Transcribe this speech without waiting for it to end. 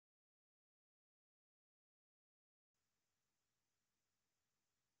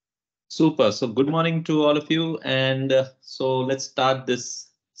Super. So, good morning to all of you. And so, let's start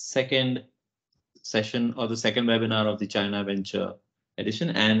this second session or the second webinar of the China Venture edition.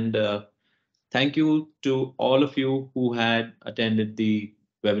 And thank you to all of you who had attended the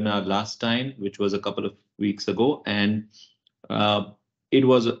webinar last time, which was a couple of weeks ago. And uh, it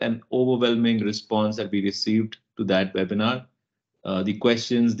was an overwhelming response that we received to that webinar. The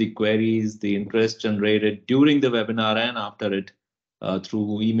questions, the queries, the interest generated during the webinar and after it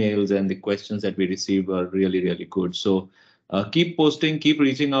through emails and the questions that we received were really, really good. So keep posting, keep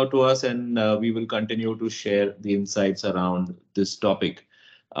reaching out to us, and we will continue to share the insights around this topic.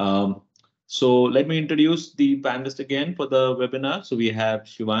 Um, so let me introduce the panelists again for the webinar. So we have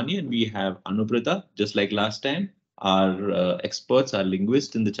Shivani and we have Anuprita, just like last time. Our experts are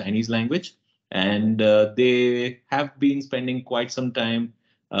linguists in the Chinese language, and they have been spending quite some time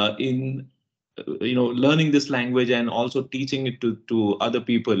in learning this language and also teaching it to other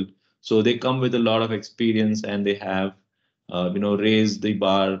people. So they come with a lot of experience and they have raised the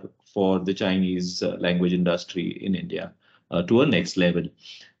bar for the Chinese language industry in India to a next level.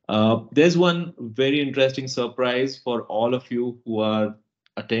 There's one very interesting surprise for all of you who are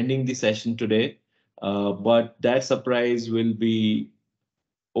attending the session today, but that surprise will be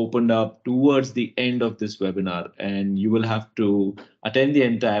opened up towards the end of this webinar, and you will have to attend the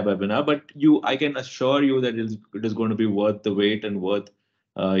entire webinar. But I can assure you that it is going to be worth the wait and worth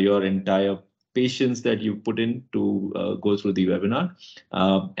your entire patience that you put in to go through the webinar.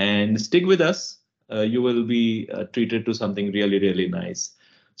 And stick with us. You will be treated to something really, really nice.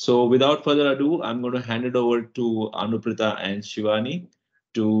 So without further ado, I'm going to hand it over to Anuprita and Shivani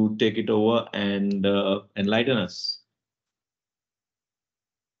to take it over and enlighten us.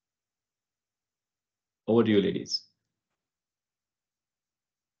 Over to you, ladies.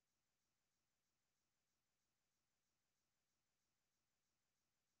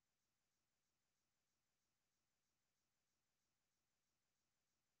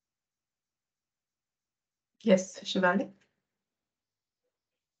 Yes, Shivani.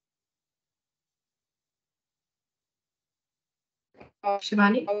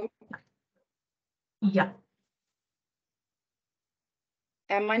 Shivani? Yeah.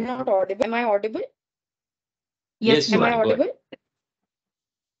 Am I not audible? Am I audible? Yes, Yes, you Am I are. Shivani, go ahead. audible?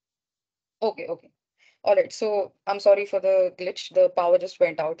 Okay, okay. All right. So I'm sorry for the glitch. The power just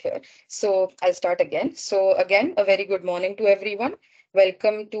went out here. So I'll start again. So again, a very good morning to everyone.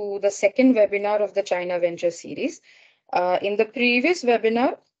 Welcome to the second webinar of the China Venture series. In the previous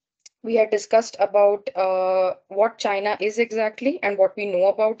webinar, we had discussed about what China is exactly and what we know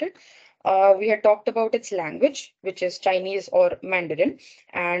about it. We had talked about its language, which is Chinese or Mandarin,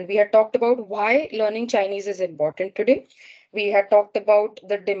 and we had talked about why learning Chinese is important today. We had talked about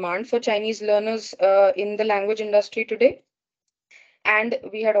the demand for Chinese learners in the language industry today. And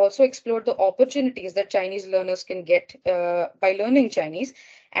we had also explored the opportunities that Chinese learners can get by learning Chinese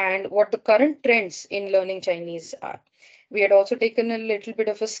and what the current trends in learning Chinese are. We had also taken a little bit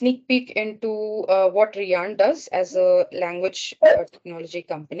of a sneak peek into what Rian does as a language technology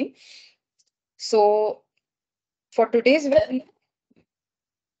company. So for today's webinar,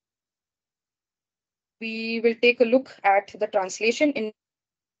 we will take a look at the translation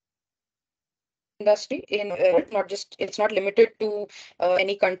industry in not just it's not limited to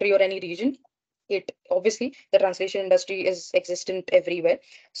any country or any region. It obviously the translation industry is existent everywhere.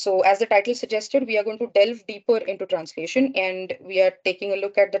 So as the title suggested, we are going to delve deeper into translation, and we are taking a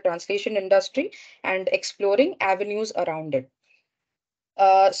look at the translation industry and exploring avenues around it.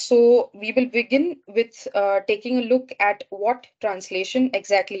 So we will begin with taking a look at what translation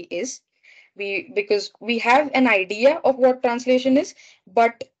exactly is. Because we have an idea of what translation is,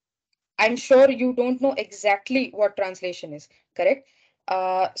 but I'm sure you don't know exactly what translation is, correct?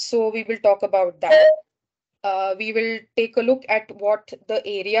 So we will talk about that. We will take a look at what the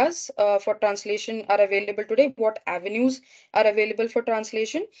areas for translation are available today, what avenues are available for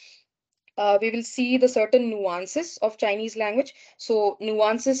translation. We will see the certain nuances of Chinese language. So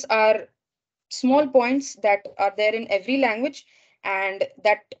nuances are small points that are there in every language and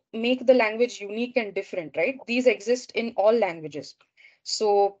that make the language unique and different, right? These exist in all languages.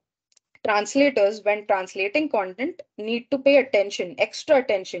 So translators, when translating content, need to pay attention, extra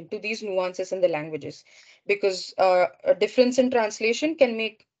attention to these nuances in the languages, because a difference in translation can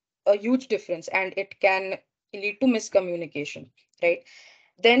make a huge difference and it can lead to miscommunication, right?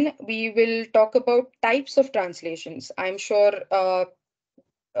 Then we will talk about types of translations. I'm sure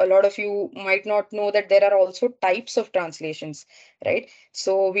a lot of you might not know that there are also types of translations, right?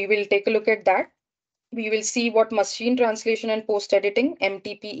 So we will take a look at that. We will see what machine translation and post editing,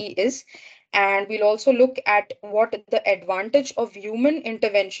 MTPE, is, And we'll also look at what the advantage of human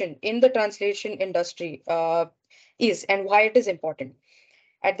intervention in the translation industry is and why it is important.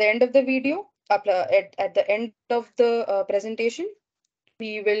 At the end of the video, at the end of the presentation,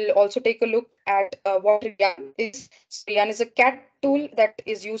 we will also take a look at what Rian is. So Rian is a CAT tool that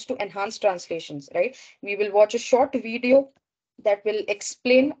is used to enhance translations, right? We will watch a short video that will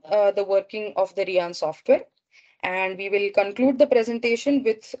explain the working of the Rian software. And we will conclude the presentation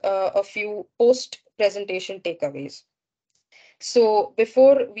with a few post-presentation takeaways. So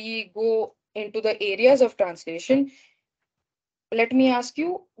before we go into the areas of translation, let me ask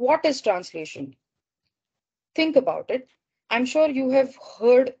you, what is translation? Think about it. I'm sure you have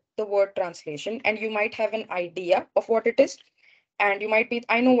heard the word translation and you might have an idea of what it is. And you might be,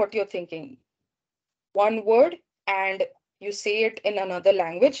 I know what you're thinking. One word and you say it in another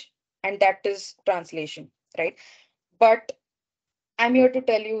language, and that is translation, right? But I'm here to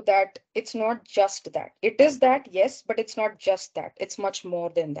tell you that it's not just that. It is that, yes, but it's not just that. It's much more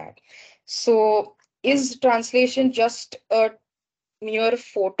than that. So, is translation just a mere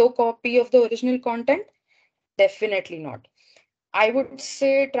photocopy of the original content? Definitely not. I would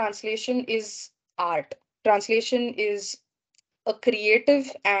say translation is art. Translation is a creative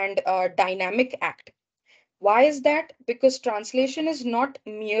and a dynamic act. Why is that? Because translation is not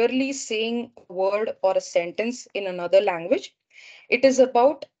merely saying a word or a sentence in another language. It is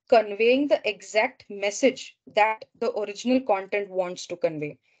about conveying the exact message that the original content wants to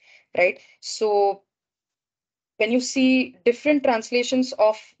convey, right? So when you see different translations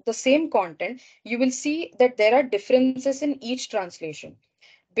of the same content, you will see that there are differences in each translation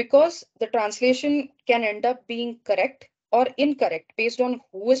because the translation can end up being correct or incorrect based on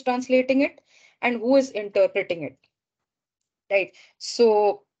who is translating it and who is interpreting it, right?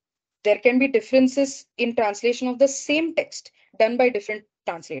 So there can be differences in translation of the same text done by different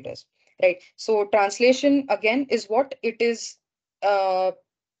translators, right? So translation again is what it is uh,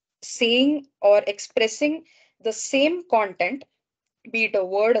 saying or expressing the same content, be it a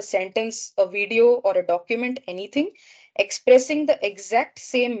word, a sentence, a video, or a document, anything, expressing the exact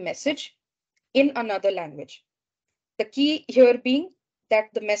same message in another language. The key here being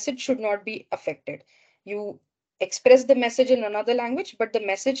that the message should not be affected. You express the message in another language, but the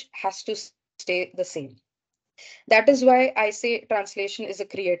message has to stay the same. That is why I say translation is a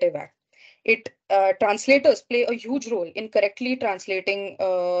creative act. It translators play a huge role in correctly translating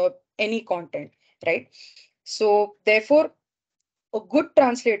any content, right? So therefore, a good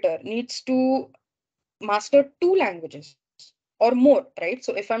translator needs to master two languages or more, right?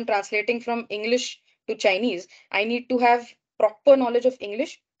 So if I'm translating from English to Chinese, I need to have proper knowledge of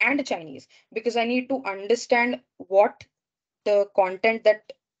English and Chinese because I need to understand what the content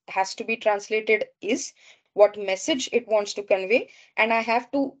that has to be translated is, what message it wants to convey, and I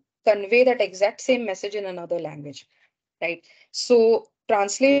have to convey that exact same message in another language, right? So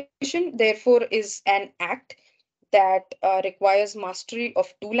translation, therefore, is an act that requires mastery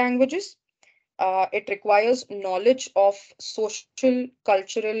of two languages. It requires knowledge of social,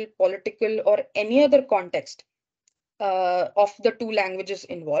 cultural, political, or any other context of the two languages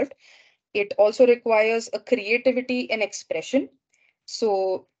involved. It also requires a creativity and expression.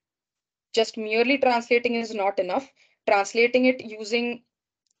 So just merely translating is not enough. Translating it using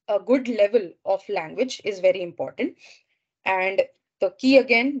a good level of language is very important. And the key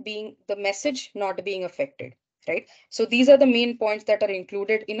again being the message not being affected, right? So these are the main points that are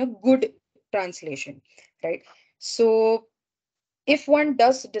included in a good translation, right? So if one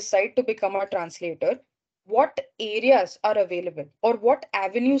does decide to become a translator, what areas are available or what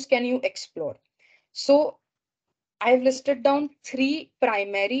avenues can you explore? So I've listed down three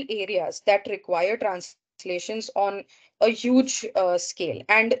primary areas that require translations on a huge scale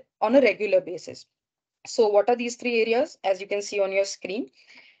and on a regular basis. So what are these three areas? As you can see on your screen,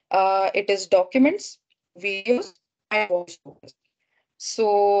 it is documents, videos, and voiceovers.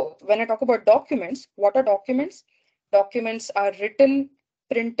 So when I talk about documents, what are documents? Documents are written,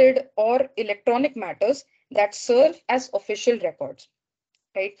 printed, or electronic matters that serve as official records,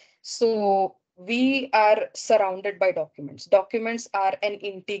 right? So we are surrounded by documents. Documents are an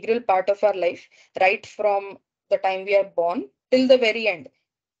integral part of our life, right from the time we are born till the very end.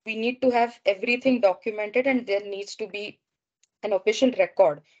 We need to have everything documented, and there needs to be an official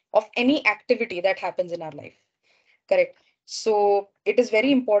record of any activity that happens in our life. Correct. So it is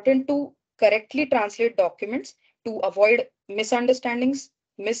very important to correctly translate documents to avoid misunderstandings,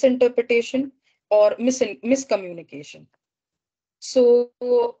 misinterpretation, or miscommunication. So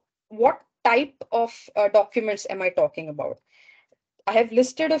what type of documents am I talking about? I have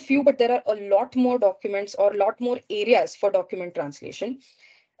listed a few, but there are a lot more documents or a lot more areas for document translation.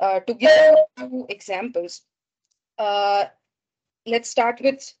 To give you a few examples, uh, let's start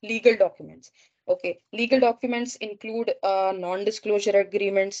with legal documents. Okay, legal documents include non-disclosure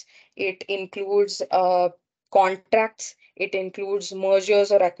agreements. It includes contracts. It includes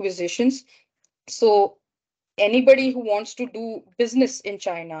mergers or acquisitions. So anybody who wants to do business in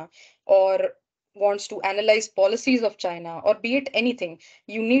China or wants to analyze policies of China or be it anything,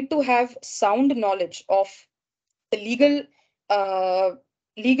 you need to have sound knowledge of the uh,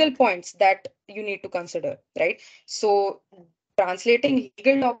 legal points that you need to consider, right? So translating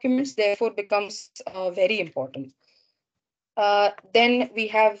legal documents therefore becomes very important. Then we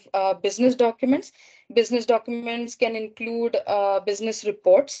have business documents. Business documents can include business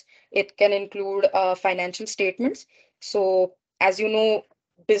reports. It can include financial statements. So, as you know,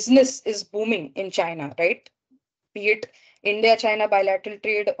 business is booming in China, right? Be it India China bilateral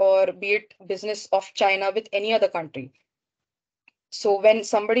trade or be it business of China with any other country. So, when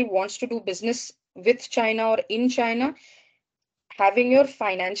somebody wants to do business with China or in China, having your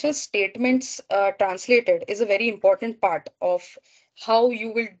financial statements translated is a very important part of how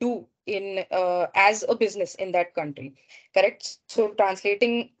you will do in as a business in that country, correct? So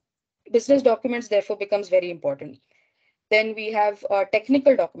translating business documents therefore becomes very important. Then we have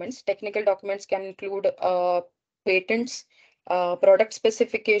technical documents. Technical documents can include patents, product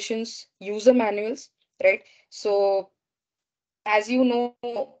specifications, user manuals, right? So as you know,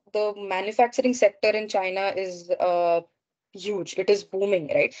 the manufacturing sector in China is huge. It is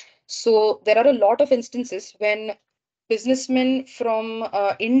booming, right? So there are a lot of instances when businessmen from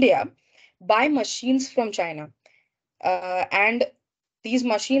India buy machines from China, and these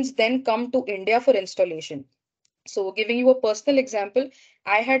machines then come to India for installation. So, giving you a personal example,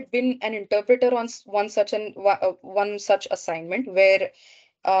 I had been an interpreter on one such assignment where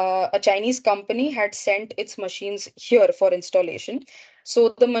a Chinese company had sent its machines here for installation.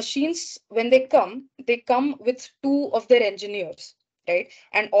 So the machines, when they come with two of their engineers, right?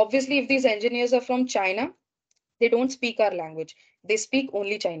 And obviously, if these engineers are from China, they don't speak our language. They speak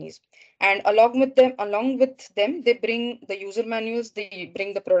only Chinese. And along with them, they bring the user manuals, they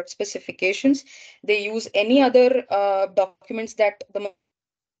bring the product specifications, they use any other documents that the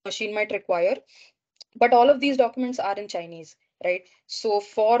machine might require, but all of these documents are in Chinese, right? So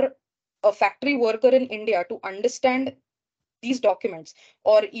for a factory worker in India to understand these documents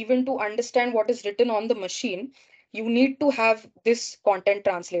or even to understand what is written on the machine, you need to have this content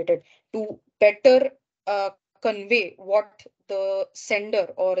translated to better convey what the sender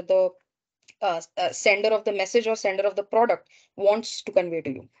or the sender of the message or sender of the product wants to convey to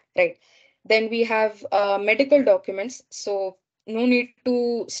you, right? Then we have medical documents. So no need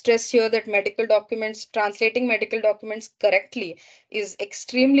to stress here that medical documents, translating medical documents correctly is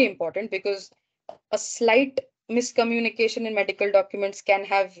extremely important, because a slight miscommunication in medical documents can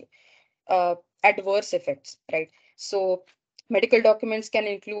have uh, adverse effects, right? So medical documents can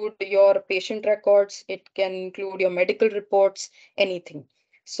include your patient records, it can include your medical reports, anything.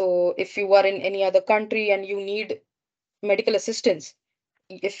 So if you are in any other country and you need medical assistance,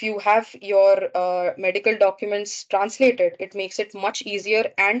 if you have your medical documents translated, it makes it much easier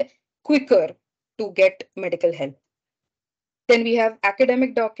and quicker to get medical help. Then we have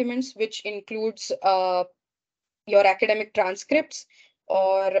academic documents, which includes your academic transcripts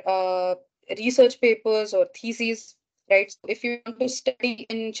or research papers or theses, right? So if you want to study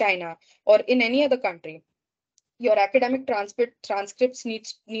in China or in any other country, your academic transcripts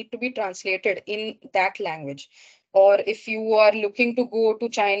need to be translated in that language. Or if you are looking to go to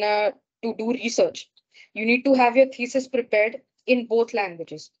China to do research, you need to have your thesis prepared in both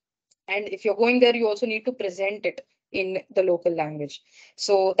languages. And if you're going there, you also need to present it in the local language.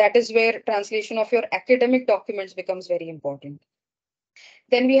 So that is where translation of your academic documents becomes very important.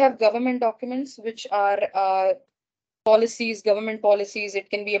 Then we have government documents, which are policies, government policies. It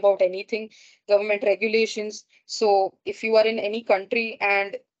can be about anything, government regulations. So if you are in any country,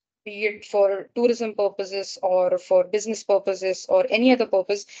 and be it for tourism purposes or for business purposes or any other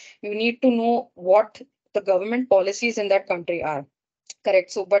purpose, you need to know what the government policies in that country are.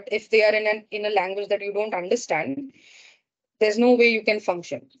 Correct. So, but if they are in a language that you don't understand, there's no way you can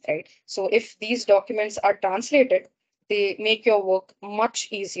function, right? So, if these documents are translated, they make your work much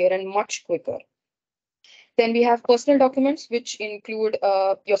easier and much quicker. Then we have personal documents, which include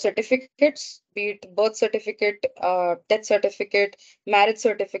your certificates, be it birth certificate, death certificate, marriage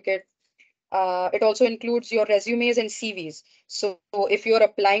certificate. It also includes your resumes and CVs. So, if you're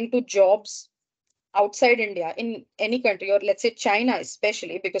applying to jobs outside India in any country, or let's say China,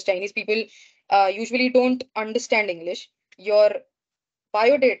 especially because Chinese people usually don't understand English, your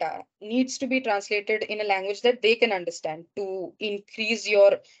biodata needs to be translated in a language that they can understand to increase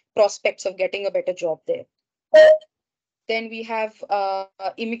your prospects of getting a better job there. Then we have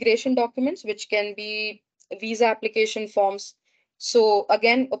immigration documents, which can be visa application forms. So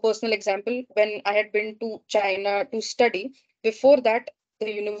again, a personal example, when I had been to China to study, before that,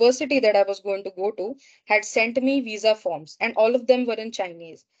 the university that I was going to go to had sent me visa forms, and all of them were in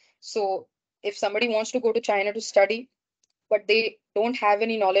Chinese. So if somebody wants to go to China to study, but they don't have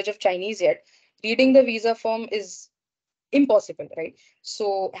any knowledge of Chinese yet, reading the visa form is impossible, right?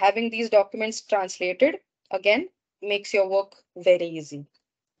 So having these documents translated again makes your work very easy.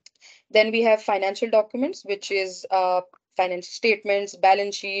 Then we have financial documents, which is financial statements,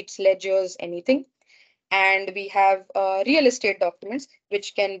 balance sheets, ledgers, anything. And we have real estate documents,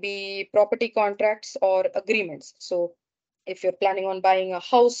 which can be property contracts or agreements. So if you're planning on buying a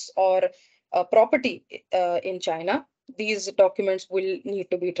house or a property in China, these documents will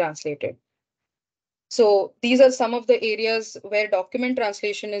need to be translated. So these are some of the areas where document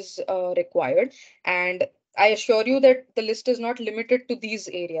translation is required. And I assure you that the list is not limited to these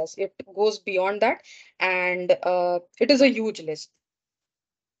areas. It goes beyond that, and it is a huge list.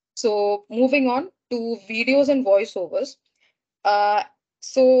 So moving on to videos and voiceovers. Uh,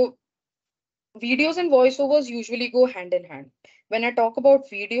 so videos and voiceovers usually go hand in hand. When I talk about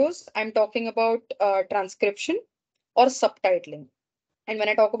videos, I'm talking about transcription or subtitling. And when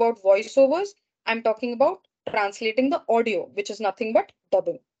I talk about voiceovers, I'm talking about translating the audio, which is nothing but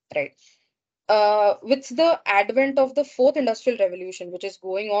dubbing, right? With the advent of the fourth industrial revolution, which is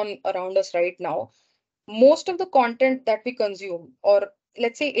going on around us right now, most of the content that we consume, or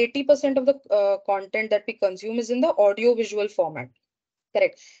let's say 80% of the content that we consume, is in the audio visual format,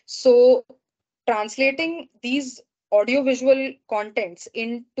 correct? So translating these audio visual contents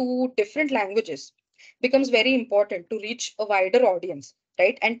into different languages becomes very important to reach a wider audience,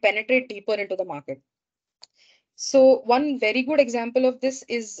 right, and penetrate deeper into the market. So one very good example of this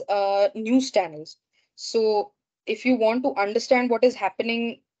is news channels. So if you want to understand what is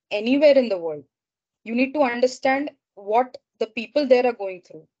happening anywhere in the world, you need to understand what the people there are going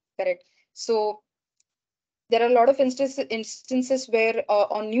through, correct? So there are a lot of instances where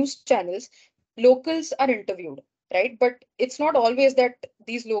on news channels, locals are interviewed, right? But it's not always that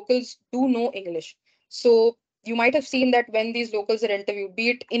these locals do know English. So you might have seen that when these locals are interviewed, be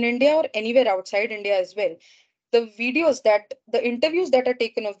it in India or anywhere outside India as well, the interviews that are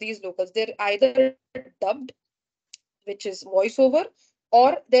taken of these locals, they're either dubbed, which is voiceover,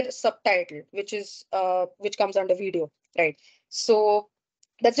 or they're subtitled, which comes under video, right? So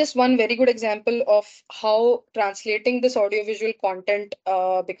that's just one very good example of how translating this audiovisual content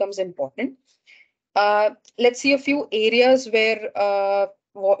becomes important. Let's see a few areas where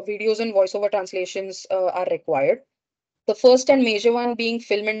videos and voiceover translations are required. The first and major one being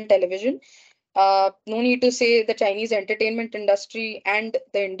film and television. No need to say the Chinese entertainment industry and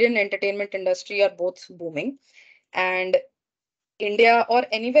the Indian entertainment industry are both booming. And India or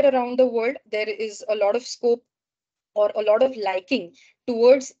anywhere around the world, there is a lot of scope or a lot of liking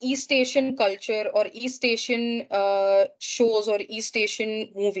towards East Asian culture or East Asian shows or East Asian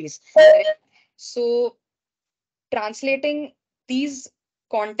movies. Right? So translating these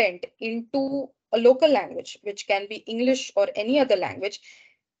content into a local language, which can be English or any other language,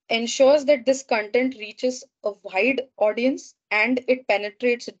 ensures that this content reaches a wide audience and it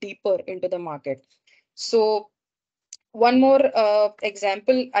penetrates deeper into the market. So one more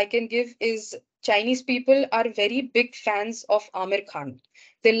example I can give is Chinese people are very big fans of Amir Khan.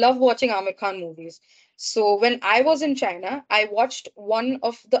 They love watching Amir Khan movies. So when I was in China, I watched one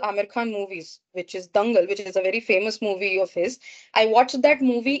of the Amir Khan movies, which is Dangal, which is a very famous movie of his. I watched that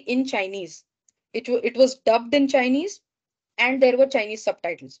movie in Chinese. It was dubbed in Chinese and there were Chinese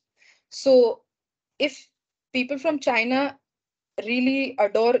subtitles. So if people from China really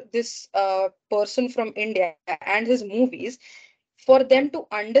adore this person from India and his movies, for them to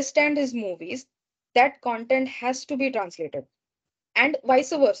understand his movies, that content has to be translated. And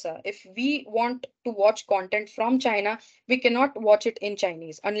vice versa. If we want to watch content from China, we cannot watch it in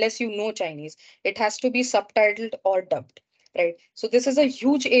Chinese unless you know Chinese. It has to be subtitled or dubbed, right? So this is a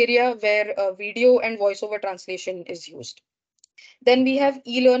huge area where video and voiceover translation is used. Then we have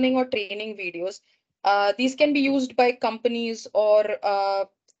e-learning or training videos. These can be used by companies or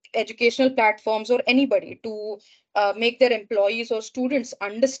educational platforms or anybody to make their employees or students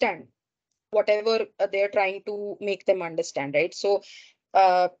understand whatever they're trying to make them understand, right? So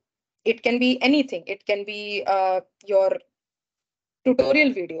uh, it can be anything. It can be your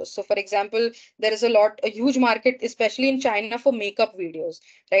tutorial videos. So for example, there is a huge market, especially in China, for makeup videos,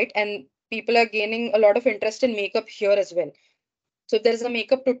 right? And people are gaining a lot of interest in makeup here as well. So if there's a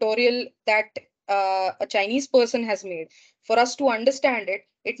makeup tutorial that a Chinese person has made, for us to understand it,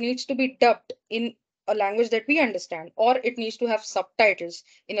 it needs to be dubbed in a language that we understand, or it needs to have subtitles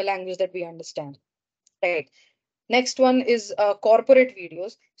in a language that we understand. Right. Next one is corporate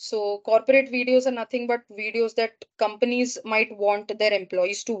videos. So corporate videos are nothing but videos that companies might want their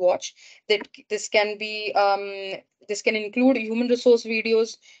employees to watch. That this can include human resource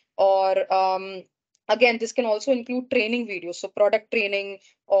videos, or again, this can also include training videos, so product training,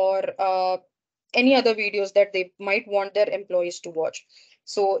 or any other videos that they might want their employees to watch.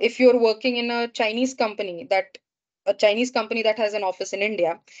 So if you're working in a Chinese company that has an office in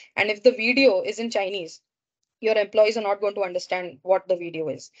India, and if the video is in Chinese, your employees are not going to understand what the video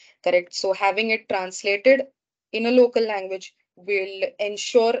is, correct? So having it translated in a local language will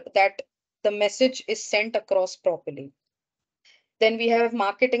ensure that the message is sent across properly. Then we have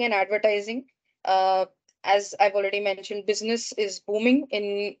marketing and advertising. uh, as I've already mentioned, business is booming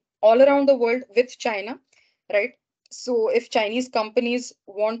in all around the world with China, right? So if Chinese companies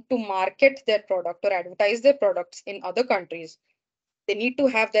want to market their product or advertise their products in other countries, they need to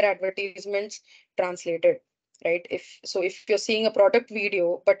have their advertisements translated, right? If you're seeing a product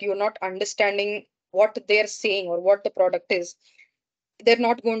video but you're not understanding what they're saying or what the product is, they're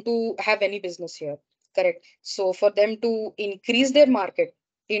not going to have any business here, correct? So for them to increase their market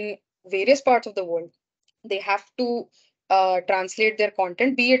in various parts of the world, they have to translate their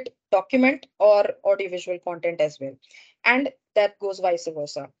content, be it document or audiovisual content as well. And that goes vice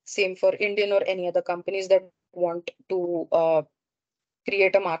versa, same for Indian or any other companies that want to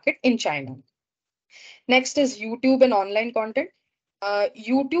create a market in China. Next is YouTube and online content.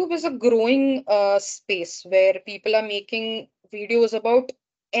 YouTube is a growing space where people are making videos about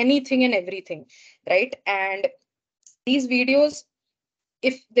anything and everything, right? And these videos,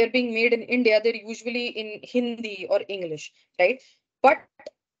 if they're being made in India, they're usually in Hindi or English, right? But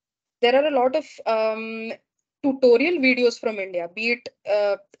there are a lot of tutorial videos from India, be it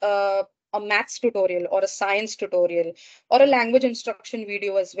a maths tutorial or a science tutorial or a language instruction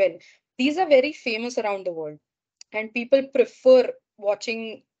video as well. These are very famous around the world, and people prefer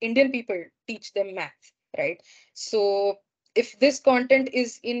watching Indian people teach them math, right? So if this content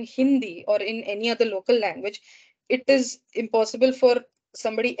is in Hindi or in any other local language, it is impossible for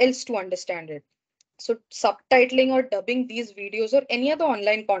somebody else to understand it. So subtitling or dubbing these videos or any other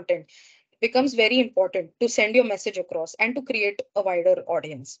online content becomes very important to send your message across and to create a wider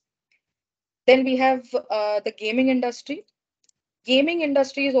audience. Then we have the gaming industry. Gaming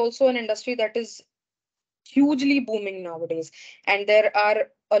industry is also an industry that is hugely booming nowadays, and there are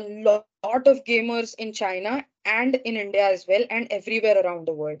a lot of gamers in China and in India as well, and everywhere around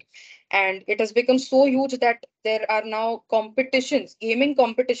the world. And it has become so huge that there are now competitions, gaming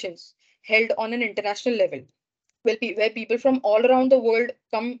competitions, held on an international level, where people from all around the world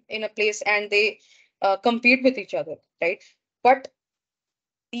come in a place and they compete with each other, right? But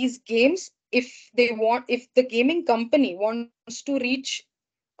these games, if the gaming company wants to reach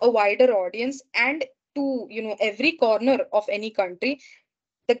a wider audience and to every corner of any country,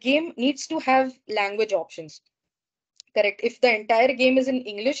 the game needs to have language options, correct? If the entire game is in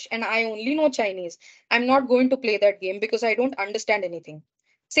English and I only know Chinese, I'm not going to play that game because I don't understand anything.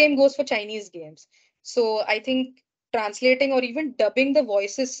 Same goes for Chinese games. So I think translating or even dubbing the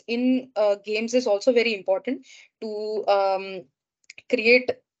voices in games is also very important to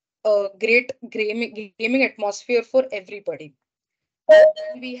create a great gaming atmosphere for everybody.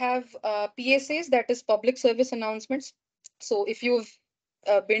 Then we have PSAs, that is public service announcements. So if you've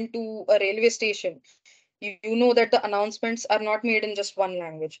been to a railway station, you know that the announcements are not made in just one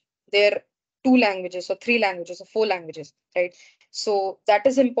language. They're two languages or three languages or four languages, right? So that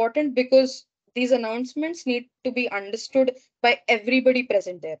is important because these announcements need to be understood by everybody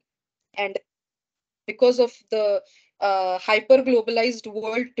present there. And because of the hyper globalized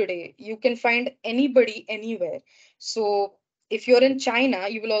world today, you can find anybody anywhere. So if you're in China,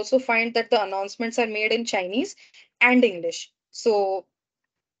 you will also find that the announcements are made in Chinese and English. So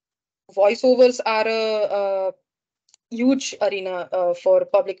voiceovers are a huge arena for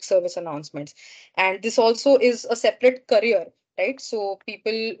public service announcements, and this also is a separate career, right? So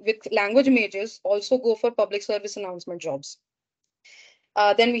people with language majors also go for public service announcement jobs.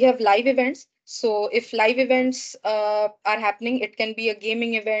 Then we have live events. So if live events are happening, it can be a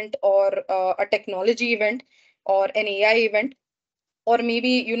gaming event or a technology event or an AI event, or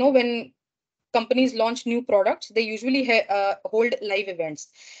maybe when companies launch new products, they usually hold live events.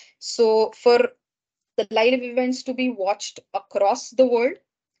 So for the live events to be watched across the world,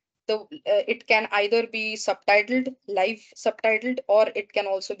 it can either be subtitled, live subtitled, or it can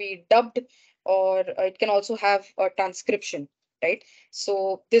also be dubbed, or it can also have a transcription. right?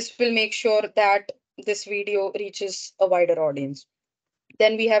 So this will make sure that this video reaches a wider audience.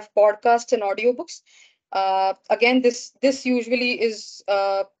 Then we have podcasts and audiobooks. Again, this usually is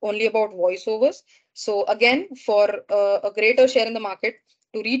only about voiceovers. So again, for a greater share in the market,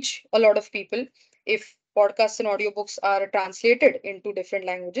 to reach a lot of people, if podcasts and audiobooks are translated into different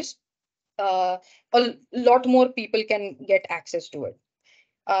languages, uh, a lot more people can get access to it.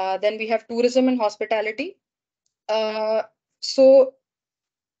 Then we have tourism and hospitality. Uh, so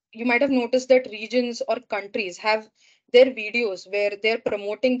you might have noticed that regions or countries have their videos where they're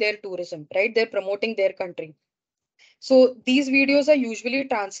promoting their tourism, right? They're promoting their country. So these videos are usually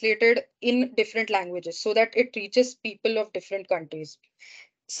translated in different languages so that it reaches people of different countries.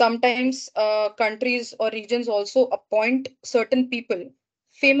 Sometimes countries or regions also appoint certain people,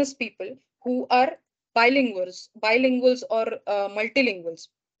 famous people, who are bilinguals or multilinguals,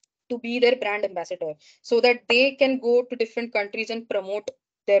 to be their brand ambassador so that they can go to different countries and promote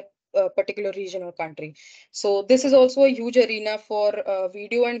their particular region or country. So this is also a huge arena for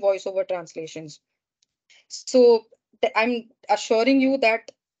video and voiceover translations. So I'm assuring you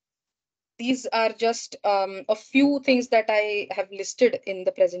that these are just a few things that I have listed in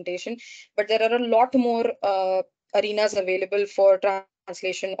the presentation, but there are a lot more arenas available for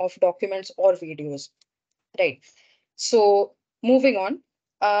translation of documents or videos. Right. So moving on,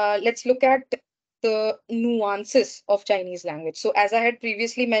 let's look at the nuances of Chinese language. So as I had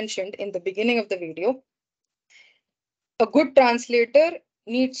previously mentioned in the beginning of the video, a good translator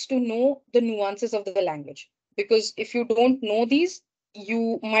needs to know the nuances of the language, because if you don't know these,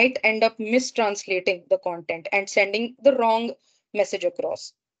 you might end up mistranslating the content and sending the wrong message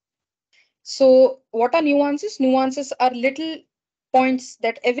across. So what are nuances? Nuances are little points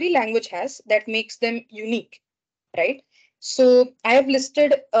that every language has that makes them unique, right? So I have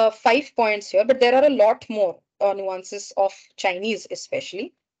listed 5 points here, but there are a lot more nuances of Chinese,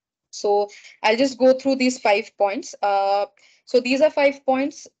 especially. So I'll just go through these 5 points. So these are 5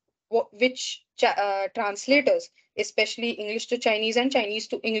 points which translators, especially English to Chinese and Chinese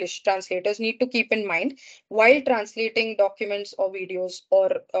to English translators, need to keep in mind while translating documents or videos or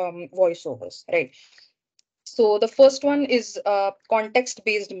voiceovers, right? So the first one is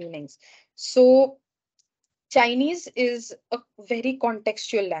context-based meanings. So Chinese is a very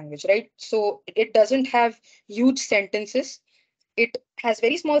contextual language, right? So it doesn't have huge sentences. It has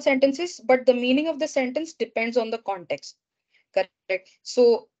very small sentences, but the meaning of the sentence depends on the context. Correct.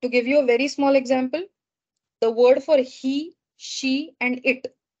 So to give you a very small example, the word for he, she, and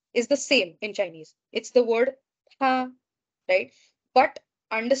it is the same in Chinese. It's the word ha, right? But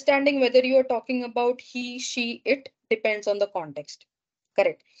understanding whether you are talking about he, she, it depends on the context.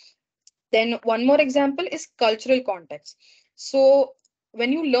 Correct. Then one more example is cultural context. So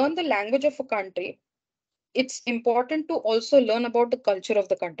when you learn the language of a country, it's important to also learn about the culture of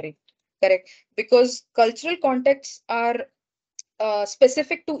the country. Correct. Because cultural contexts are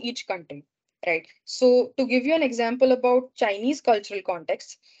specific to each country, right? So to give you an example about Chinese cultural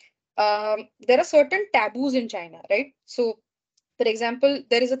context, there are certain taboos in China, right? So for example,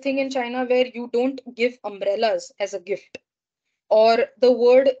 there is a thing in China where you don't give umbrellas as a gift, or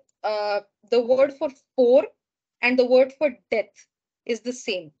uh, the word for four and the word for death is the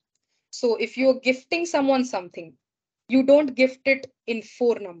same. So if you're gifting someone something, you don't gift it in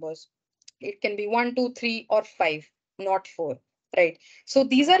four numbers. It can be one, two, three, or five, not four, right? So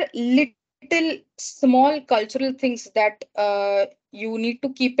these are little small cultural things that you need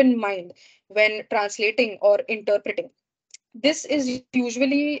to keep in mind when translating or interpreting. This is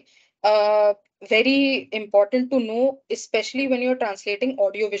usually very important to know, especially when you're translating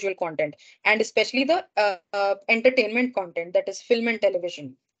audio-visual content, and especially the entertainment content, that is film and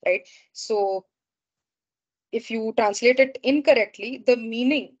television, right? So if you translate it incorrectly, the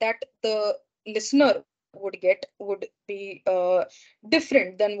meaning that the listener would get would be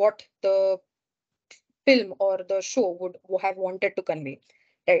different than what the film or the show would have wanted to convey,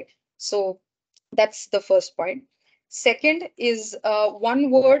 right? So that's the first point. Second is one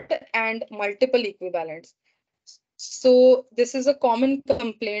word and multiple equivalents. So this is a common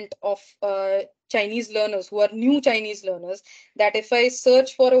complaint of Chinese learners who are new Chinese learners, that if I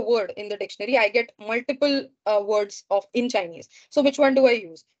search for a word in the dictionary, I get multiple words of in Chinese. So which one do I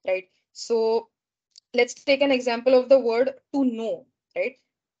use, right? So let's take an example of the word to know, right?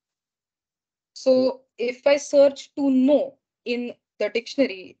 So if I search to know in the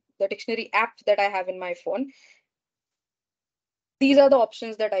dictionary app that I have in my phone, these are the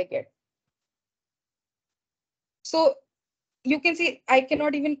options that I get. So you can see I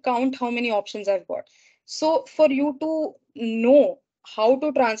cannot even count how many options I've got. So for you to know how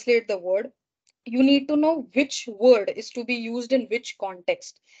to translate the word, you need to know which word is to be used in which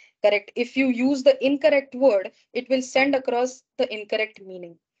context. Correct. If you use the incorrect word, it will send across the incorrect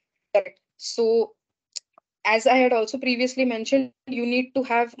meaning. Correct. So as I had also previously mentioned, you need to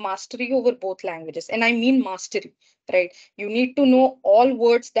have mastery over both languages. And I mean mastery, right? You need to know all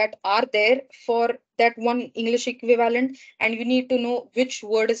words that are there for that one English equivalent, and you need to know which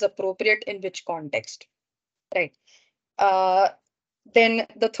word is appropriate in which context, right? Uh, then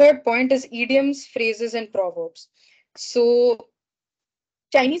the third point is idioms, phrases, and proverbs. So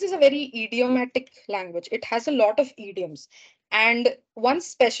Chinese is a very idiomatic language. It has a lot of idioms. And one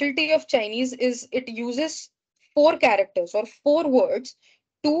specialty of Chinese is it uses four characters or four words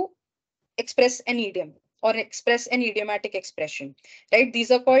to express an idiom or express an idiomatic expression, right?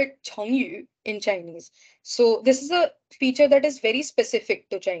 These are called chengyu in Chinese. So this is a feature that is very specific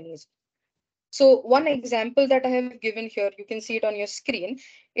to Chinese. So one example that I have given here, you can see it on your screen.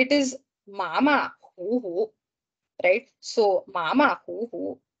 It is mama hu hu, right? So mama hu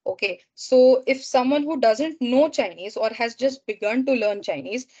hu. Okay. So if someone who doesn't know Chinese or has just begun to learn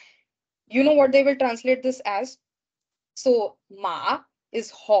Chinese, you know what they will translate this as? So ma is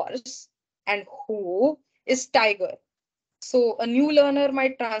horse and hu is tiger. So a new learner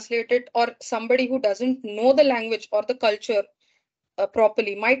might translate it, or somebody who doesn't know the language or the culture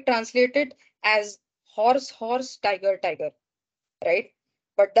properly might translate it as horse, horse, tiger, tiger, right?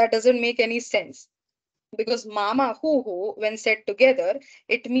 But that doesn't make any sense because mama hoo when said together,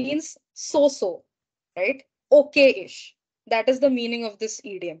 it means so so, right? Okay-ish. That is the meaning of this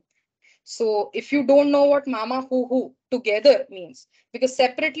idiom. So if you don't know what mama hoo together means, because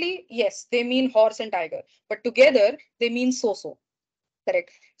separately, yes, they mean horse and tiger, but together they mean so so.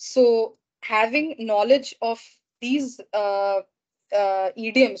 Correct. So having knowledge of these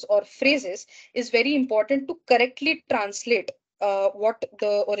idioms or phrases is very important to correctly translate what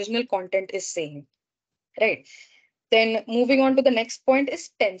the original content is saying. Right. Then moving on to the next point is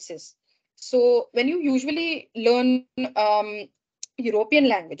tenses. So when you usually learn European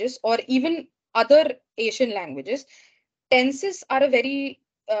languages or even other Asian languages, tenses are a very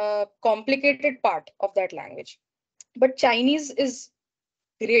complicated part of that language. But Chinese is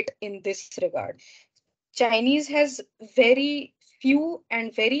great in this regard. Chinese has very few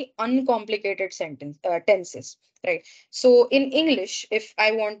and very uncomplicated tenses, right? So in English, if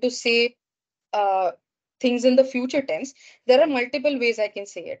I want to say uh, things in the future tense, there are multiple ways I can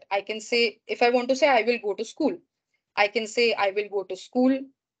say it. I can say, if I want to say, I will go to school, I can say, I will go to school,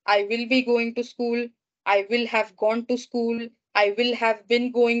 I will be going to school, I will have gone to school, I will have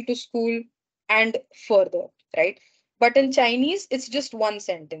been going to school, and further, right? But in Chinese, it's just one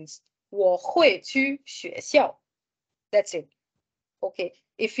sentence. 我会去学校. That's it. Okay.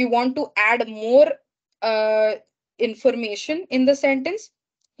 If you want to add more uh, information in the sentence,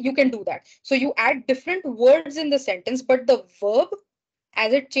 you can do that. So you add different words in the sentence, but the verb,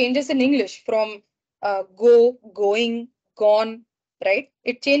 as it changes in English from go, going, gone, right?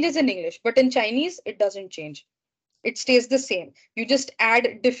 It changes in English, but in Chinese, it doesn't change. It stays the same. You just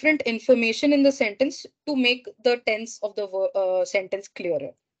add different information in the sentence to make the tense of the sentence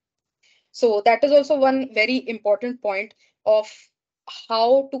clearer. So that is also one very important point of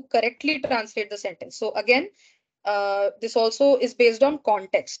how to correctly translate the sentence. So again, this also is based on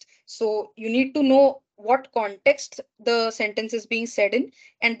context. So you need to know what context the sentence is being said in,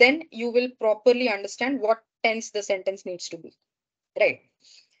 and then you will properly understand what tense the sentence needs to be. Right.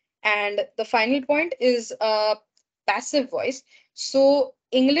 And the final point is passive voice. So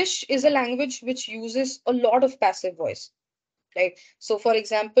English is a language which uses a lot of passive voice. Right. So for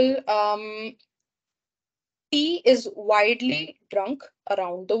example, tea is widely drunk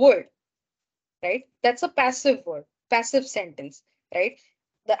around the world, right? That's a passive word, passive sentence, right?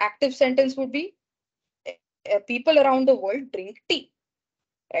 The active sentence would be people around the world drink tea,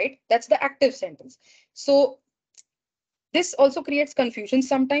 right? That's the active sentence. So this also creates confusion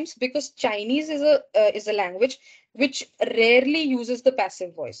sometimes because Chinese is a language which rarely uses the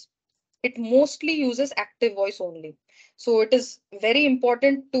passive voice. It mostly uses active voice only. So it is very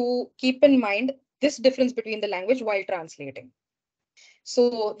important to keep in mind this difference between the language while translating.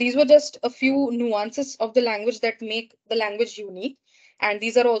 So these were just a few nuances of the language that make the language unique. And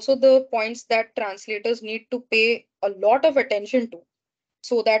these are also the points that translators need to pay a lot of attention to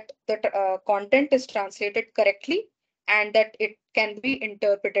so that the content is translated correctly and that it can be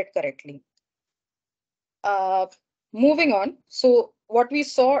interpreted correctly. Uh, Moving on. So what we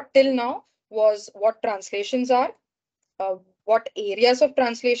saw till now was what translations are, what areas of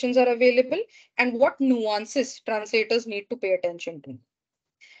translations are available, and what nuances translators need to pay attention to.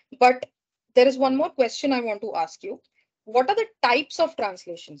 But there is one more question I want to ask you. what are the types of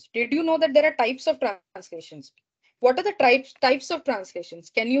translations? Did you know that there are types of translations? What are the types of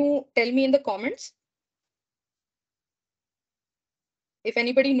translations? Can you tell me in the comments if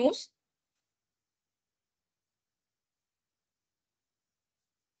anybody knows?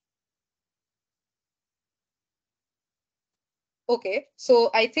 Okay, so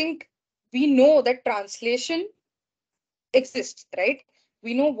I think we know that translation exists, right?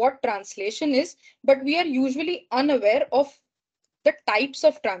 We know what translation is, but we are usually unaware of the types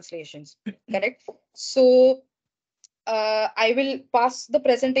of translations, correct? So I will pass the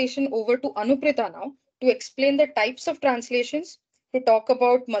presentation over to Anuprita now to explain the types of translations, to talk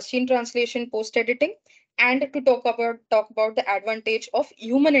about machine translation post-editing, and to talk about the advantage of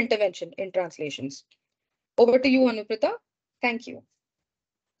human intervention in translations. Over to you, Anuprita. Thank you.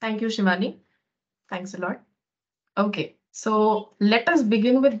 Thank you, Shivani. Thanks a lot. Okay, so let us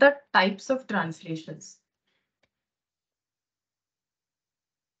begin with the types of translations.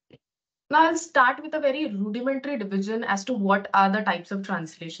 Now I'll start with a very rudimentary division as to what are the types of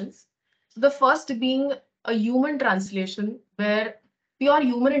translations. So the first being a human translation, where pure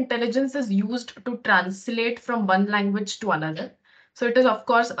human intelligence is used to translate from one language to another. So it is, of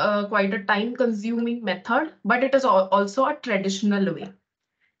course, quite a time-consuming method, but it is also a traditional way.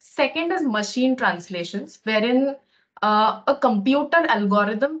 Second is machine translations, wherein a computer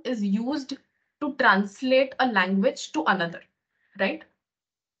algorithm is used to translate a language to another, right?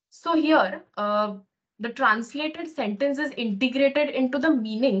 So here, the translated sentence is integrated into the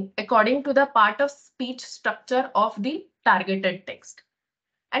meaning according to the part of speech structure of the targeted text.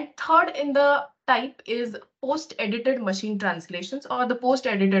 And third in the type is post-edited machine translations or the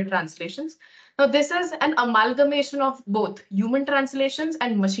post-edited translations. Now, this is an amalgamation of both human translations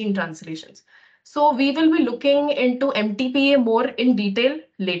and machine translations. So we will be looking into MTPA more in detail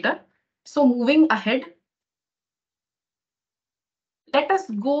later. So moving ahead, let us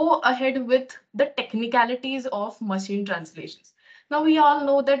go ahead with the technicalities of machine translations. Now, we all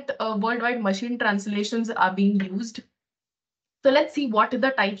know that worldwide machine translations are being used. So let's see what the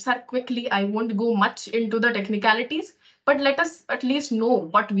types are quickly. I won't go much into the technicalities, but let us at least know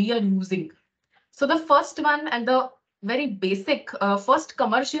what we are using. So the first one and the very basic first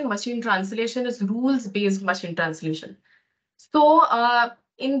commercial machine translation is rules-based machine translation. So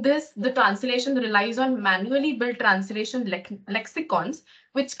in this, the translation relies on manually built translation lexicons,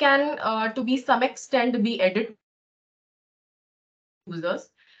 which can to be some extent be edited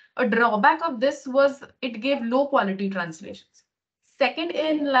users. A drawback of this was it gave low quality translations. Second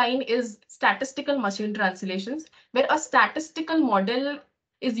in line is statistical machine translations, where a statistical model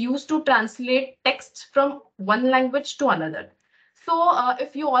is used to translate text from one language to another. So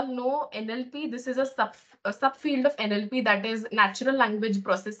if you all know NLP, this is a subfield of NLP, that is natural language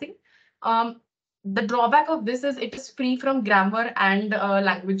processing. The drawback of this is it is free from grammar and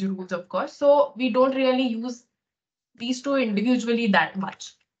language rules, of course. So we don't really use these two individually that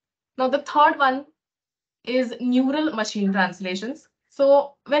much. Now, the third one is neural machine translations.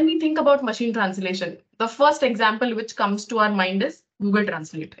 So when we think about machine translation, the first example which comes to our mind is Google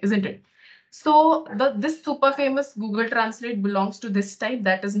Translate, isn't it? So this super famous Google Translate belongs to this type,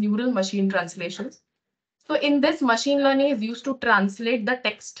 that is neural machine translations. So in this, machine learning is used to translate the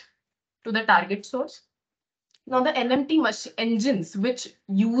text to the target source. Now the NMT engines which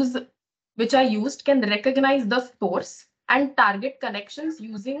are used can recognize the source and target connections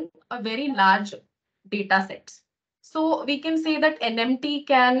using a very large data sets. So we can say that NMT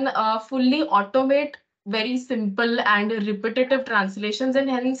can fully automate very simple and repetitive translations, and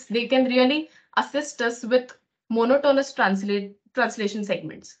hence they can really assist us with monotonous translation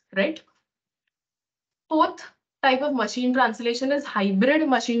segments, right? Fourth type of machine translation is hybrid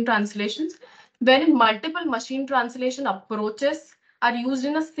machine translations, wherein multiple machine translation approaches are used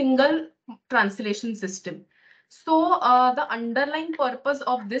in a single translation system. So the underlying purpose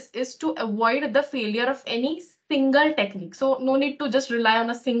of this is to avoid the failure of any single technique. So no need to just rely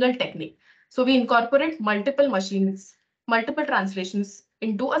on a single technique. So we incorporate multiple machines, multiple translations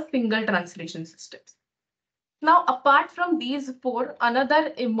into a single translation system. Now, apart from these four,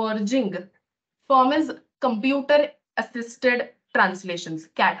 another emerging form is computer assisted translations,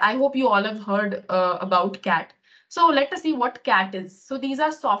 CAT. I hope you all have heard about CAT. So let us see what CAT is. So these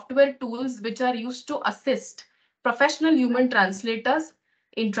are software tools which are used to assist professional human translators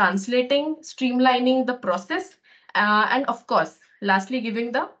in translating, streamlining the process, and of course, lastly,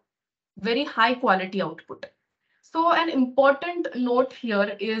 giving the very high quality output. So an important note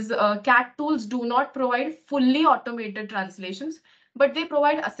here is CAT tools do not provide fully automated translations, but they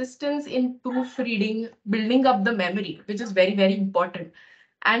provide assistance in proofreading, building up the memory, which is very, very important.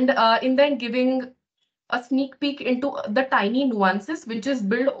 And in then giving a sneak peek into the tiny nuances which is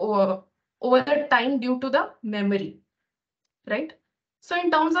built over the time due to the memory, right? So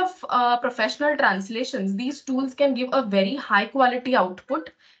in terms of professional translations, these tools can give a very high quality output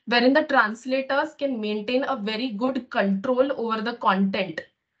wherein the translators can maintain a very good control over the content,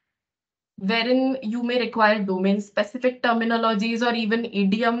 wherein you may require domain specific terminologies or even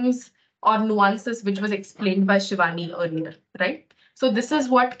idioms or nuances, which was explained by Shivani earlier, right? So this is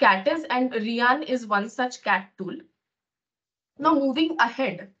what CAT is, and Rian is one such CAT tool. Now moving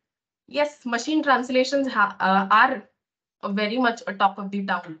ahead, yes, machine translations are very much a top of the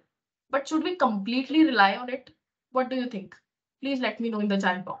town, but should we completely rely on it? What do you think? Please let me know in the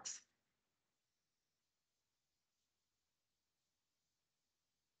chat box.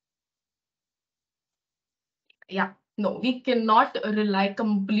 Yeah, no, we cannot rely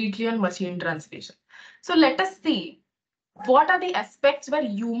completely on machine translation. So let us see what are the aspects where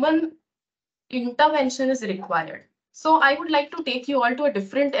human intervention is required. So I would like to take you all to a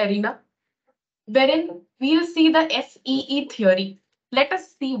different arena wherein we'll see the SEE theory. Let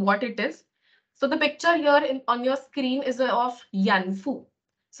us see what it is. So the picture here on your screen is of Yan Fu.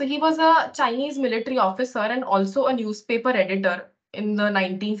 So he was a Chinese military officer and also a newspaper editor in the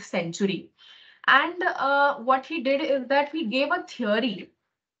 19th century. And what he did is that he gave a theory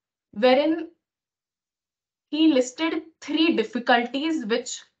wherein he listed three difficulties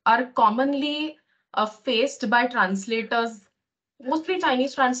which are commonly faced by translators, mostly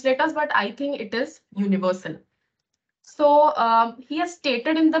Chinese translators, but I think it is universal. So he has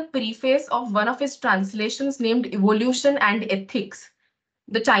stated in the preface of one of his translations named Evolution and Ethics.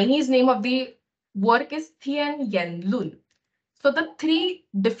 The Chinese name of the work is Tian Yen Lun. So the three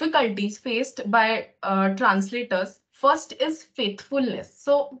difficulties faced by translators, first is faithfulness.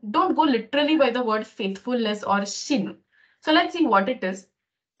 So don't go literally by the word faithfulness or shin. So let's see what it is.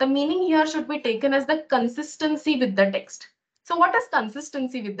 The meaning here should be taken as the consistency with the text. So what is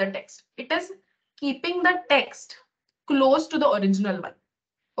consistency with the text? It is keeping the text close to the original one.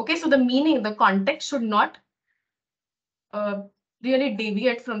 Okay, so the meaning, the context should not uh, really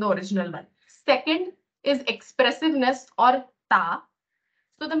deviate from the original one. Second is expressiveness or ta.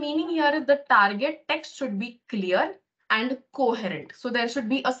 So the meaning here is the target text should be clear and coherent. So there should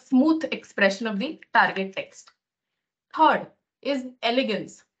be a smooth expression of the target text. Third is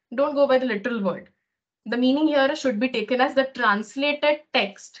elegance. Don't go by the literal word. The meaning here should be taken as the translated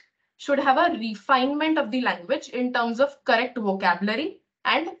text should have a refinement of the language in terms of correct vocabulary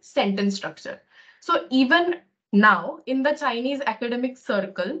and sentence structure. So even now in the Chinese academic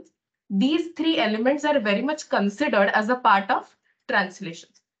circle, these three elements are very much considered as a part of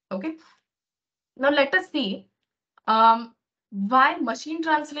translations. Okay. Now let us see why machine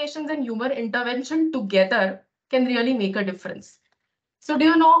translations and human intervention together can really make a difference. So do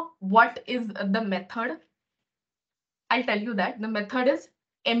you know what is the method? I'll tell you that the method is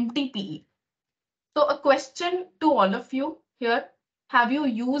MTPE. So a question to all of you here. Have you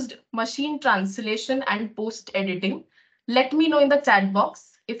used machine translation and post editing? Let me know in the chat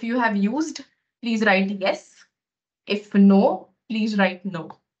box. If you have used, please write yes. If no, please write no.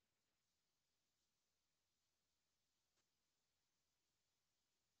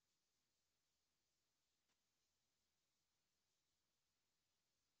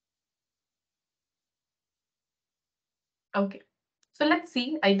 Okay. So let's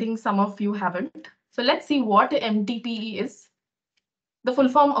see. I think some of you haven't. So let's see what MTPE is. The full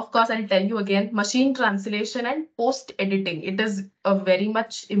form, of course, I'll tell you again, machine translation and post editing. It is a very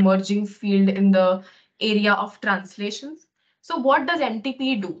much emerging field in the area of translations. So what does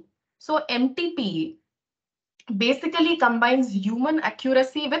MTP do? So MTP basically combines human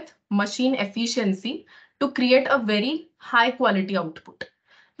accuracy with machine efficiency to create a very high quality output.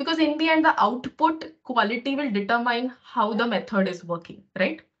 Because in the end, the output quality will determine how the method is working,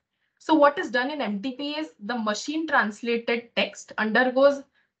 right? So what is done in MTP is the machine translated text undergoes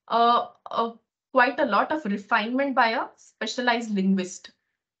quite a lot of refinement by a specialized linguist,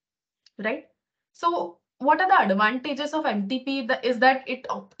 right? So what are the advantages of MTP? Is that it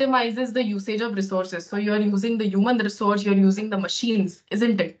optimizes the usage of resources. So you are using the human resource, you're using the machines,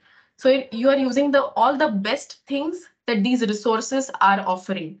 isn't it? So you are using all the best things that these resources are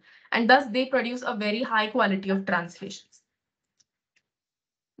offering, and thus they produce a very high quality of translations.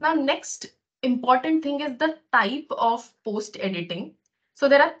 Now, next important thing is the type of post editing. So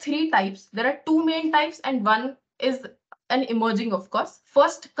there are three types. There are two main types and one is an emerging, of course.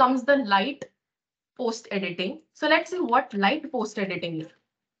 First comes the light post editing. So let's see what light post editing is.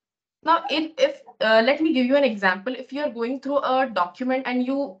 Now, if let me give you an example. If you're going through a document and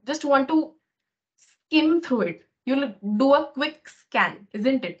you just want to skim through it, you'll do a quick scan,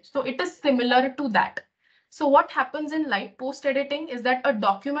 isn't it? So it is similar to that. So what happens in light post editing is that a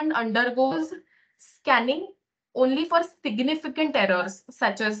document undergoes scanning only for significant errors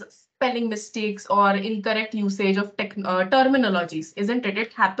such as spelling mistakes or incorrect usage of terminologies, isn't it?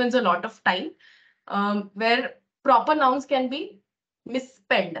 It happens a lot of time where proper nouns can be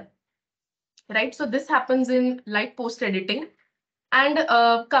misspelled, right? So this happens in light post editing. And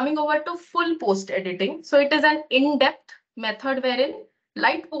coming over to full post editing, so it is an in-depth method wherein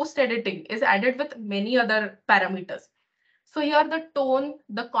light post editing is added with many other parameters. So here the tone,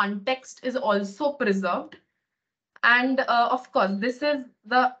 the context is also preserved. And of course, this is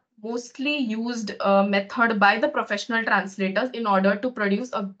the mostly used method by the professional translators in order to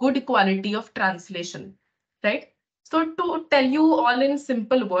produce a good quality of translation, right? So to tell you all in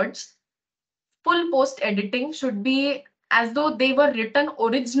simple words, full post editing should be as though they were written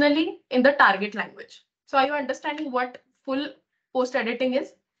originally in the target language. So are you understanding what full post editing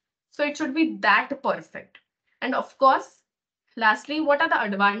is? So it should be that perfect. And of course, lastly, what are the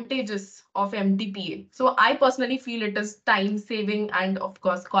advantages of MTPA? So I personally feel it is time saving and of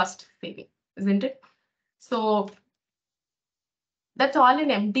course cost saving, isn't it? So that's all in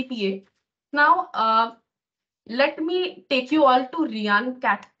MTPA. Now, let me take you all to Rian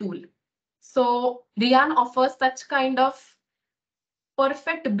Cat tool. So Rian offers such kind of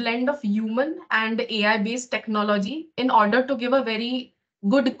perfect blend of human and AI-based technology in order to give a very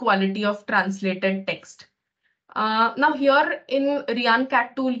good quality of translated text. Now here in Rian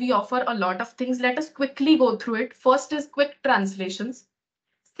Cat tool, we offer a lot of things. Let us quickly go through it. First is quick translations.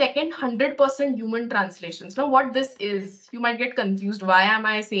 Second, 100% human translations. Now what this is, you might get confused. Why am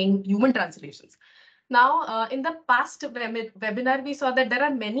I saying human translations? Now, in the past webinar, we saw that there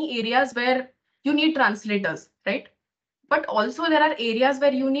are many areas where you need translators, right? But also there are areas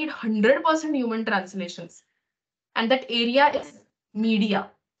where you need 100% human translations. And that area is media.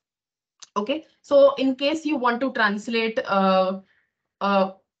 Okay, so in case you want to translate uh,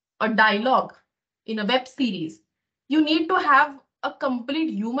 a dialogue in a web series, you need to have a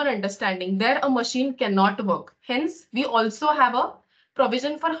complete human understanding. There, a machine cannot work. Hence, we also have a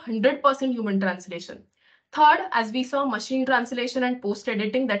provision for 100% human translation. Third, as we saw, machine translation and post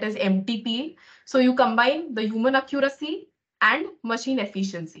editing, that is MTP. So you combine the human accuracy and machine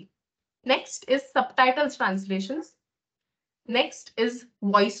efficiency. Next is subtitles translations. Next is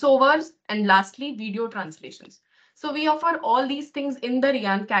voiceovers, and lastly, video translations. So we offer all these things in the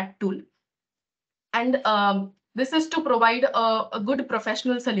Rian Cat tool. And this is to provide a good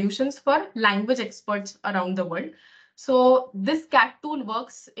professional solutions for language experts around the world. So this cat tool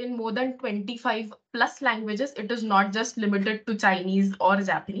works in more than 25 plus languages. It is not just limited to Chinese or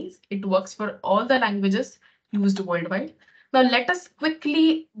Japanese. It works for all the languages used worldwide. Now let us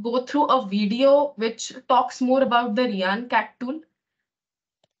quickly go through a video which talks more about the Rian cat tool.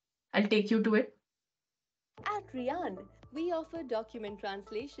 I'll take you to it. At Rian, we offer document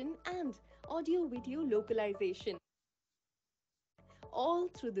translation and audio-video localization, all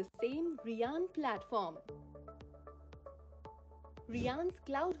through the same Rian platform. Rian's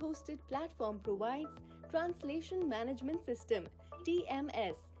cloud-hosted platform provides Translation Management System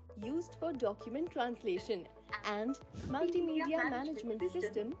 (TMS) used for document translation and Multimedia Management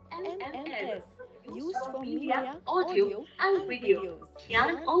System (MMS) used for media, audio, and videos.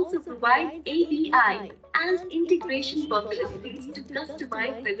 Can also provide API and integration possibilities to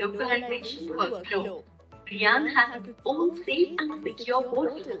customize the localization workflow. Rian has its own safe and secure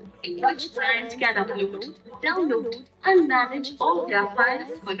portal in which clients can upload, download, and manage all their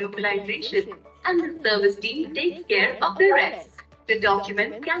files for localization, and the service team takes care of the rest. The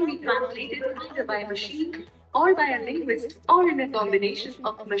document can be translated either by machine or by a linguist or in a combination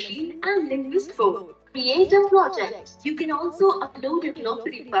of machine and linguist both. Create a project. You can also upload a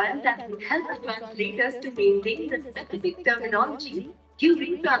glossary file that will help the translators to maintain the specific terminology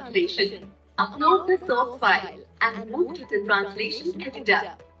during translation. Upload the source file and move to the translation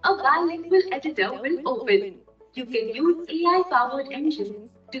editor. A bilingual editor will open. You can use AI-powered engines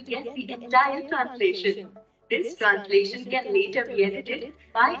to get the entire translation. This translation can later be edited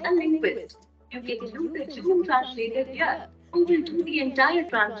by a linguist. You can use a human translator here who will do the entire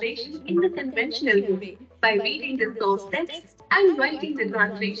translation in the conventional way by reading the source text and writing the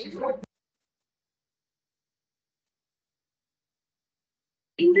translation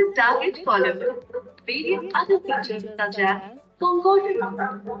in the target column. Various other features such as concordance,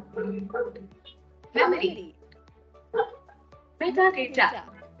 memory, metadata,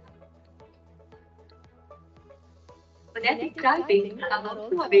 phonetic typing are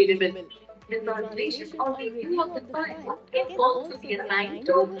also available. The translation or review of the file can also be assigned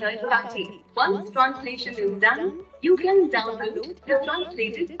to a third party. Once translation is done, you can download the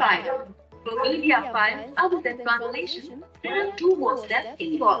translated file. For media files other than translation, there are two more steps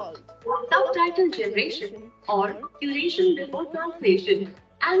involved: subtitle generation or curation before translation,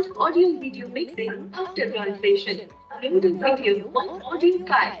 and audio video mixing after translation. Loading video or audio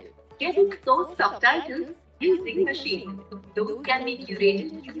file, getting source subtitles using machine. Those can be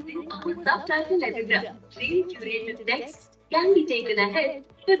curated using our subtitle editor. Pre-curated text can be taken ahead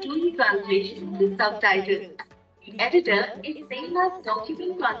for doing translation with subtitles. The editor is same as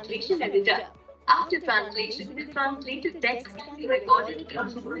document translation editor. After translation, the translated text can be recorded in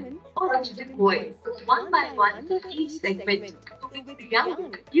human or digital voice, one by one for each segment. So with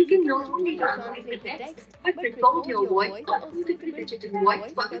Young, you can not only translate the text, but record your voice or suitable digital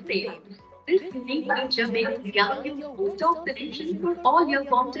voice for the same. This unique feature makes Young your one-stop solution for all your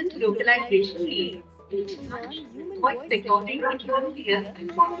content localization needs. In one, voice recording is easier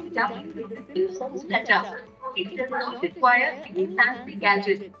and can be done with a simple phone setup. It does not require any fancy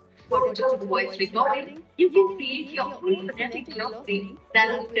gadgets. For digital voice recording, you can create your own phonetic glossary that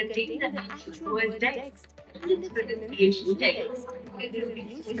will contain the actual word text and its pronunciation text. This is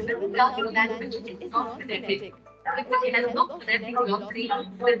useful when the target language is not phonetic. With the help of phonetic glossary,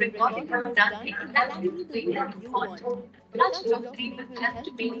 the recording is done exactly the way that you want. Such glossary will help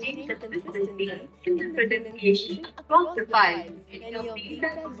to maintain consistency in the pronunciation across the file. Many of these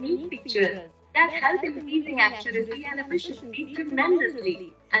are unique features that help increasing accuracy and efficiency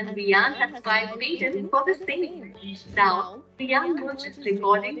tremendously, and Rian has filed patent for the same. Now, Rian merges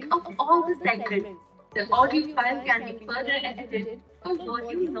recording of all the segments. The audio file can be further edited for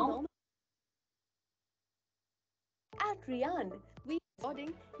volume normal. At Rian,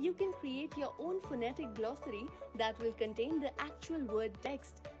 you can create your own phonetic glossary that will contain the actual word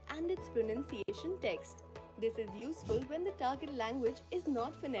text and its pronunciation text. This is useful when the target language is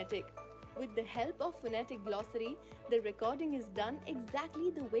not phonetic. With the help of phonetic glossary, the recording is done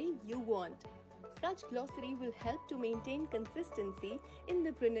exactly the way you want. Such glossary will help to maintain consistency in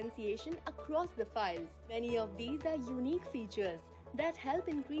the pronunciation across the files. Many of these are unique features that help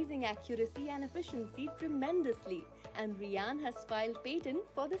increasing accuracy and efficiency tremendously, and Rian has filed patent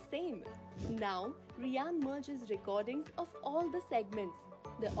for the same. Now, Rian merges recordings of all the segments.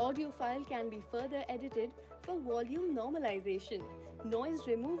 The audio file can be further edited for volume normalization, noise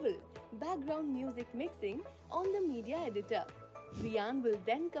removal, background music mixing on the media editor. Rian will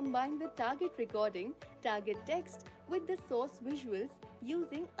then combine the target recording, target text with the source visuals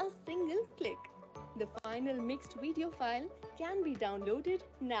using a single click. The final mixed video file can be downloaded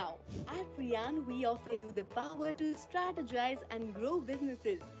now. At Rian, we offer you the power to strategize and grow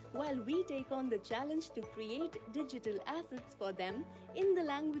businesses while we take on the challenge to create digital assets for them in the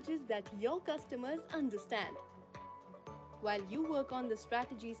languages that your customers understand. While you work on the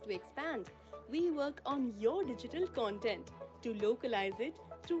strategies to expand, we work on your digital content to localize it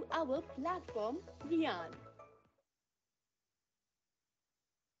through our platform, Rian.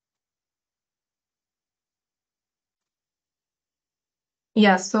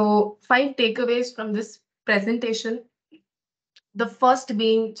 Yeah, so five takeaways from this presentation. The first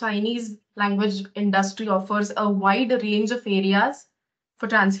being Chinese language industry offers a wide range of areas for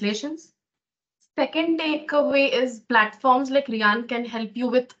translations. Second takeaway is platforms like Rian can help you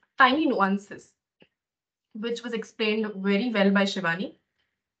with tiny nuances, which was explained very well by Shivani.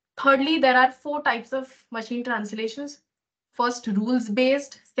 Thirdly, there are four types of machine translations. First, rules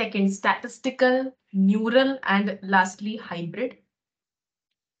based, second, statistical, neural, and lastly, hybrid.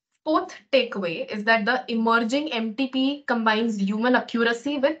 Fourth takeaway is that the emerging MTP combines human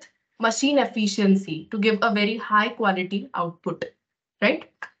accuracy with machine efficiency to give a very high quality output, right?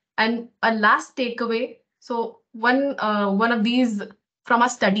 And a last takeaway. So one of these from our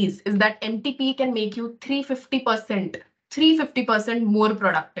studies is that MTP can make you 350% more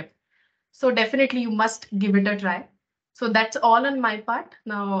productive. So definitely you must give it a try. So that's all on my part.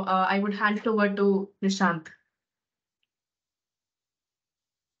 Now I would hand it over to Nishant.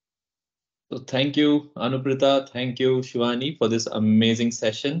 So thank you, Anuprita. Thank you, Shivani, for this amazing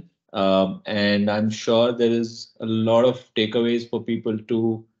session. And I'm sure there is a lot of takeaways for people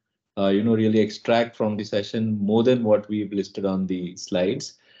to, really extract from the session more than what we've listed on the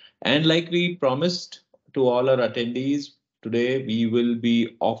slides. And like we promised to all our attendees, today we will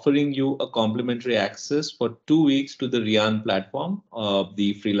be offering you a complimentary access for 2 weeks to the Rian platform,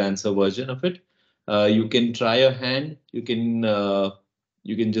 the freelancer version of it. You can try your hand. You can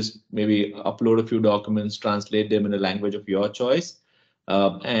just maybe upload a few documents, translate them in a language of your choice,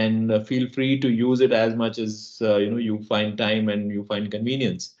 and feel free to use it as much as you find time and you find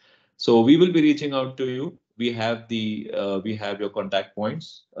convenience. So we will be reaching out to you. We have your contact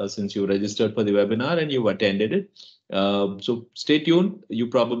points since you registered for the webinar and you attended it. So stay tuned. You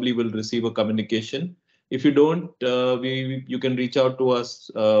probably will receive a communication. If you don't, you can reach out to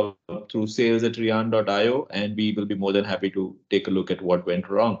us through sales@rian.io, and we will be more than happy to take a look at what went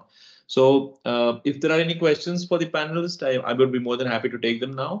wrong. So if there are any questions for the panelists, I would be more than happy to take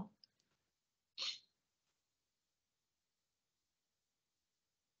them now.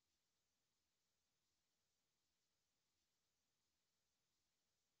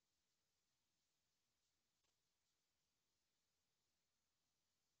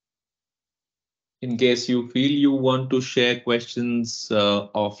 In case you feel you want to share questions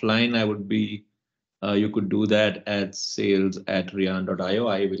offline, I would be you could do that at sales@rian.io.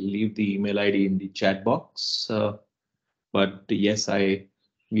 I will leave the email ID in the chat box. But yes,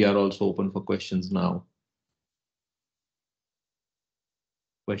 we are also open for questions now.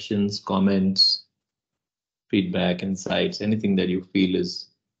 Questions, comments, feedback, insights, anything that you feel is.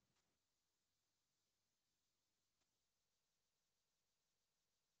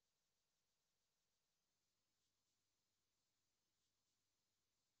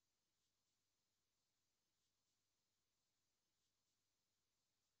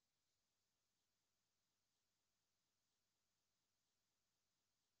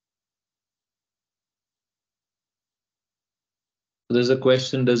 There's a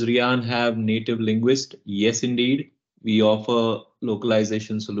question, does Rian have native linguist? Yes, indeed. We offer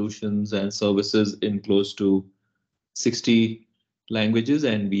localization solutions and services in close to 60 languages,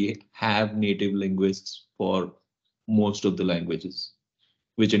 and we have native linguists for most of the languages,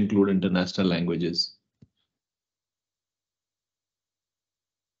 which include international languages.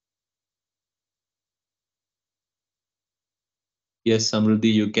 Yes,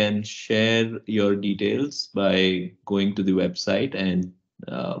 Samruddhi, you can share your details by going to the website, and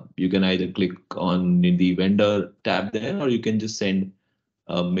you can either click on the vendor tab there, or you can just send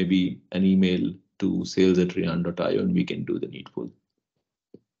maybe an email to sales@rian.io, and we can do the needful.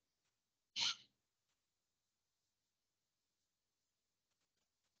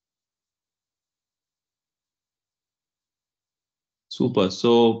 Super.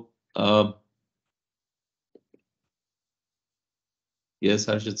 So yes,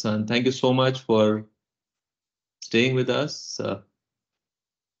 Harshit-san, thank you so much for staying with us.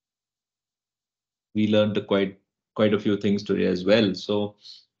 We learned quite a few things today as well. So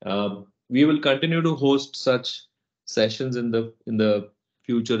we will continue to host such sessions in the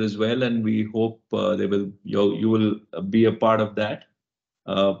future as well, and we hope they will you will be a part of that.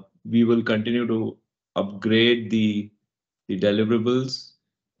 We will continue to upgrade the deliverables,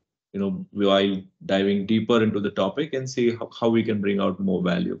 while diving deeper into the topic and see how we can bring out more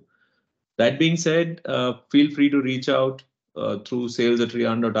value. That being said, feel free to reach out through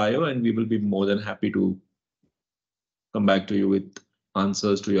sales@rian.io, and we will be more than happy to come back to you with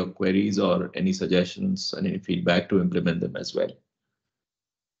answers to your queries or any suggestions and any feedback to implement them as well.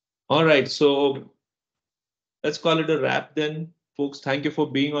 All right, so let's call it a wrap then, folks. Thank you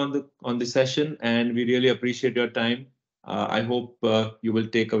for being on the session, and we really appreciate your time. I hope you will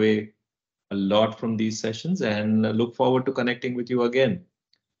take away a lot from these sessions, and look forward to connecting with you again.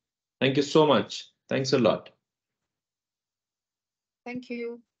 Thank you so much. Thanks a lot. Thank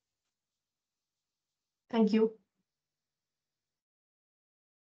you. Thank you.